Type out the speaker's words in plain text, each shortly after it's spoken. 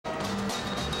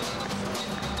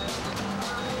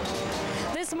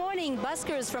bringing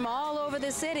buskers from all over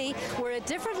the city. We're at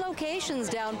different locations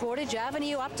down Portage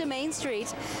Avenue up to Main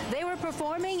Street. They were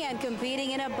performing and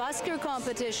competing in a busker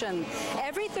competition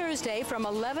every Thursday from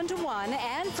 11 to 1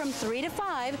 and from 3 to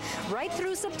 5 right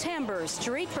through September.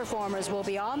 Street performers will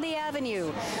be on the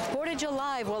avenue. Portage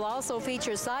Alive will also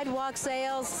feature sidewalk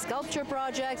sales, sculpture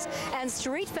projects, and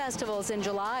street festivals in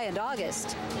July and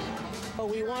August. Well,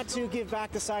 we want to give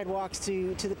back the sidewalks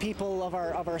to the people of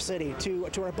our city, to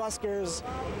our buskers,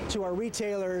 to our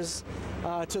retailers,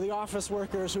 to the office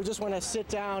workers who just want to sit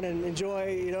down and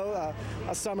enjoy,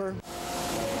 a summer.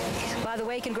 By the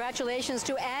way, congratulations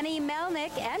to Annie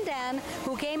Melnick and Dan,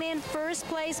 who came in first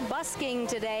place busking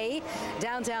today.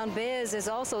 Downtown Biz is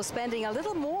also spending a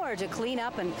little more to clean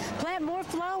up and plant more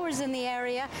flowers in the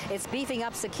area. It's beefing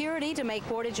up security to make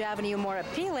Portage Avenue more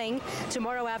appealing.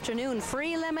 Tomorrow afternoon,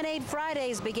 free Lemonade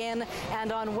Fridays begin,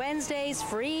 and on Wednesdays,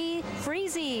 free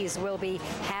freezies will be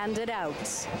handed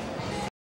out.